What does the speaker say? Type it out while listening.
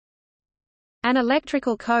An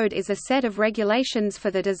electrical code is a set of regulations for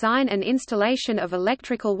the design and installation of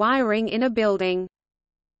electrical wiring in a building.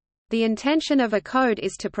 The intention of a code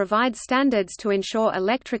is to provide standards to ensure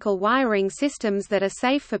electrical wiring systems that are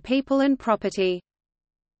safe for people and property.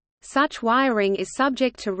 Such wiring is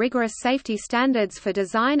subject to rigorous safety standards for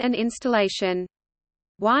design and installation.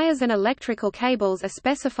 Wires and electrical cables are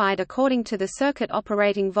specified according to the circuit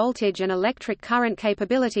operating voltage and electric current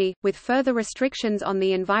capability, with further restrictions on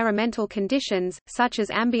the environmental conditions, such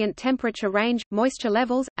as ambient temperature range, moisture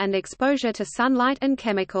levels, and exposure to sunlight and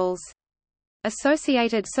chemicals.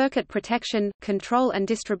 Associated circuit protection, control and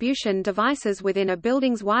distribution devices within a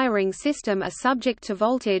building's wiring system are subject to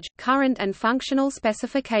voltage, current and functional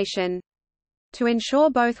specification. To ensure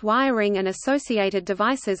both wiring and associated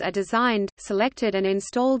devices are designed, selected and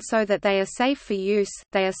installed so that they are safe for use,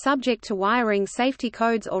 they are subject to wiring safety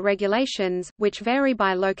codes or regulations, which vary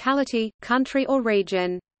by locality, country or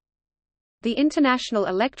region. The International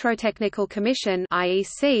Electrotechnical Commission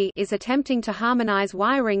 (IEC) is attempting to harmonize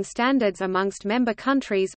wiring standards amongst member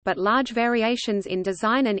countries, but large variations in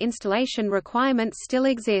design and installation requirements still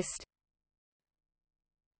exist.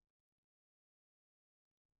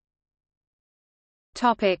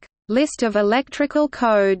 Topic: List of electrical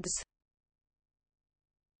codes.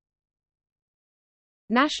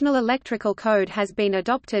 National Electrical Code has been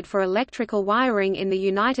adopted for electrical wiring in the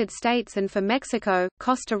United States and for Mexico,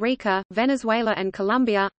 Costa Rica, Venezuela and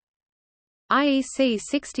Colombia. IEC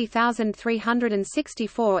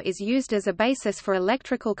 60364 is used as a basis for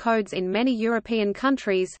electrical codes in many European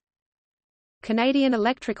countries. Canadian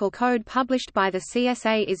Electrical Code published by the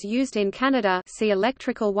CSA is used in Canada. See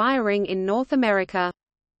electrical wiring in North America.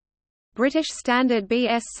 British Standard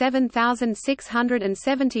BS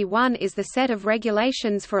 7671 is the set of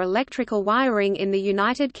regulations for electrical wiring in the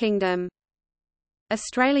United Kingdom.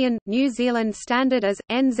 Australian, New Zealand Standard as,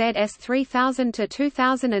 NZS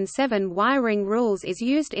 3000-2007 wiring rules is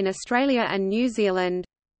used in Australia and New Zealand.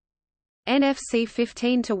 NFC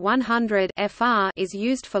 15-100 FR is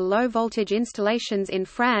used for low-voltage installations in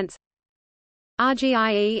France.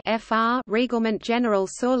 RGIE FR Règlement Général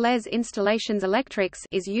sur les installations électriques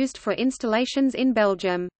is used for installations in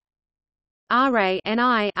Belgium. RA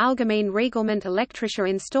NI Algemeen Règlement elektrische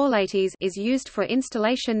installaties is used for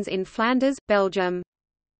installations in Flanders, Belgium.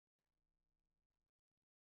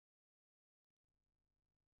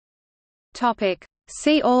 Topic: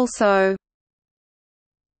 See also: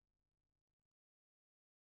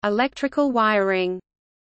 Electrical wiring.